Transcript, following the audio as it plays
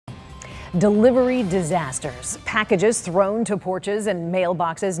Delivery disasters. Packages thrown to porches and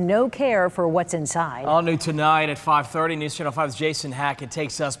mailboxes. No care for what's inside. All new tonight at 5:30. News Channel 5's Jason Hackett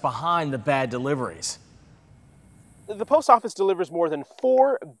takes us behind the bad deliveries. The post office delivers more than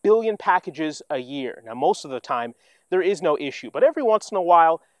 4 billion packages a year. Now, most of the time, there is no issue, but every once in a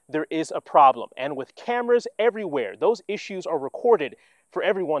while, there is a problem. And with cameras everywhere, those issues are recorded for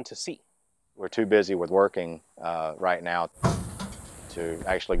everyone to see. We're too busy with working right now to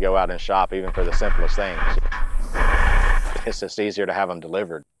actually go out and shop, even for the simplest things. It's just easier to have them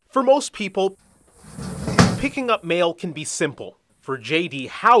delivered. For most people, picking up mail can be simple. For J.D.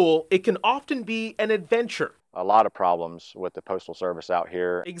 Howell, it can often be an adventure. A lot of problems with the Postal Service out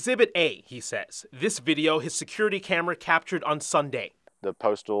here. Exhibit A, he says. This video his security camera captured on Sunday. The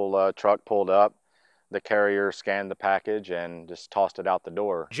postal truck pulled up, the carrier scanned the package and just tossed it out the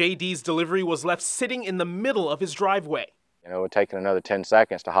door. J.D.'s delivery was left sitting in the middle of his driveway. You know, it would take another 10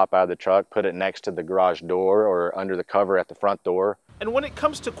 seconds to hop out of the truck, put it next to the garage door or under the cover at the front door. And when it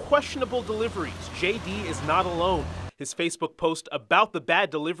comes to questionable deliveries, J.D. is not alone. His Facebook post about the bad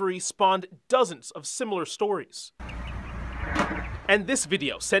delivery spawned dozens of similar stories. And this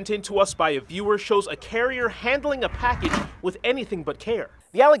video, sent in to us by a viewer, shows a carrier handling a package with anything but care.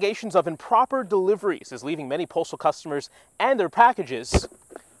 The allegations of improper deliveries is leaving many postal customers and their packages,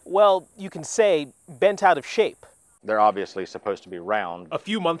 well, you can say, bent out of shape. They're obviously supposed to be round. A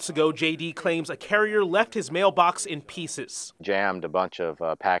few months ago, J.D. claims a carrier left his mailbox in pieces. Jammed a bunch of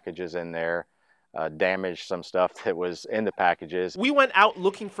packages in there, damaged some stuff that was in the packages. We went out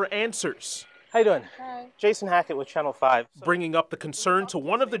looking for answers. How you doing? Hi. Jason Hackett with Channel 5. Bringing up the concern to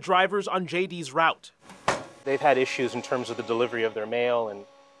one of the drivers on J.D.'s route. They've had issues in terms of the delivery of their mail and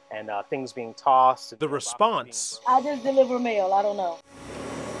things being tossed. The response. I just deliver mail, I don't know.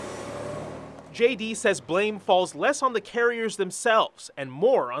 J.D. says blame falls less on the carriers themselves and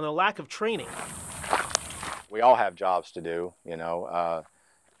more on a lack of training. We all have jobs to do, you know.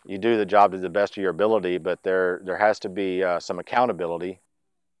 You do the job to the best of your ability, but there has to be some accountability.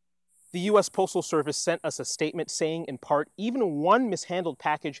 The U.S. Postal Service sent us a statement saying, in part, even one mishandled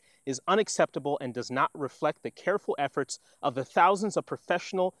package is unacceptable and does not reflect the careful efforts of the thousands of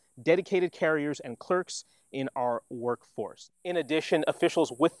professional, dedicated carriers and clerks in our workforce. In addition,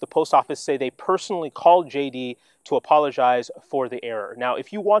 officials with the post office say they personally called J.D. to apologize for the error. Now,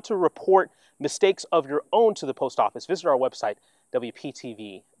 if you want to report mistakes of your own to the post office, visit our website,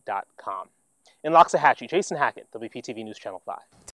 WPTV.com. In Loxahatchee, Jason Hackett, WPTV News Channel 5.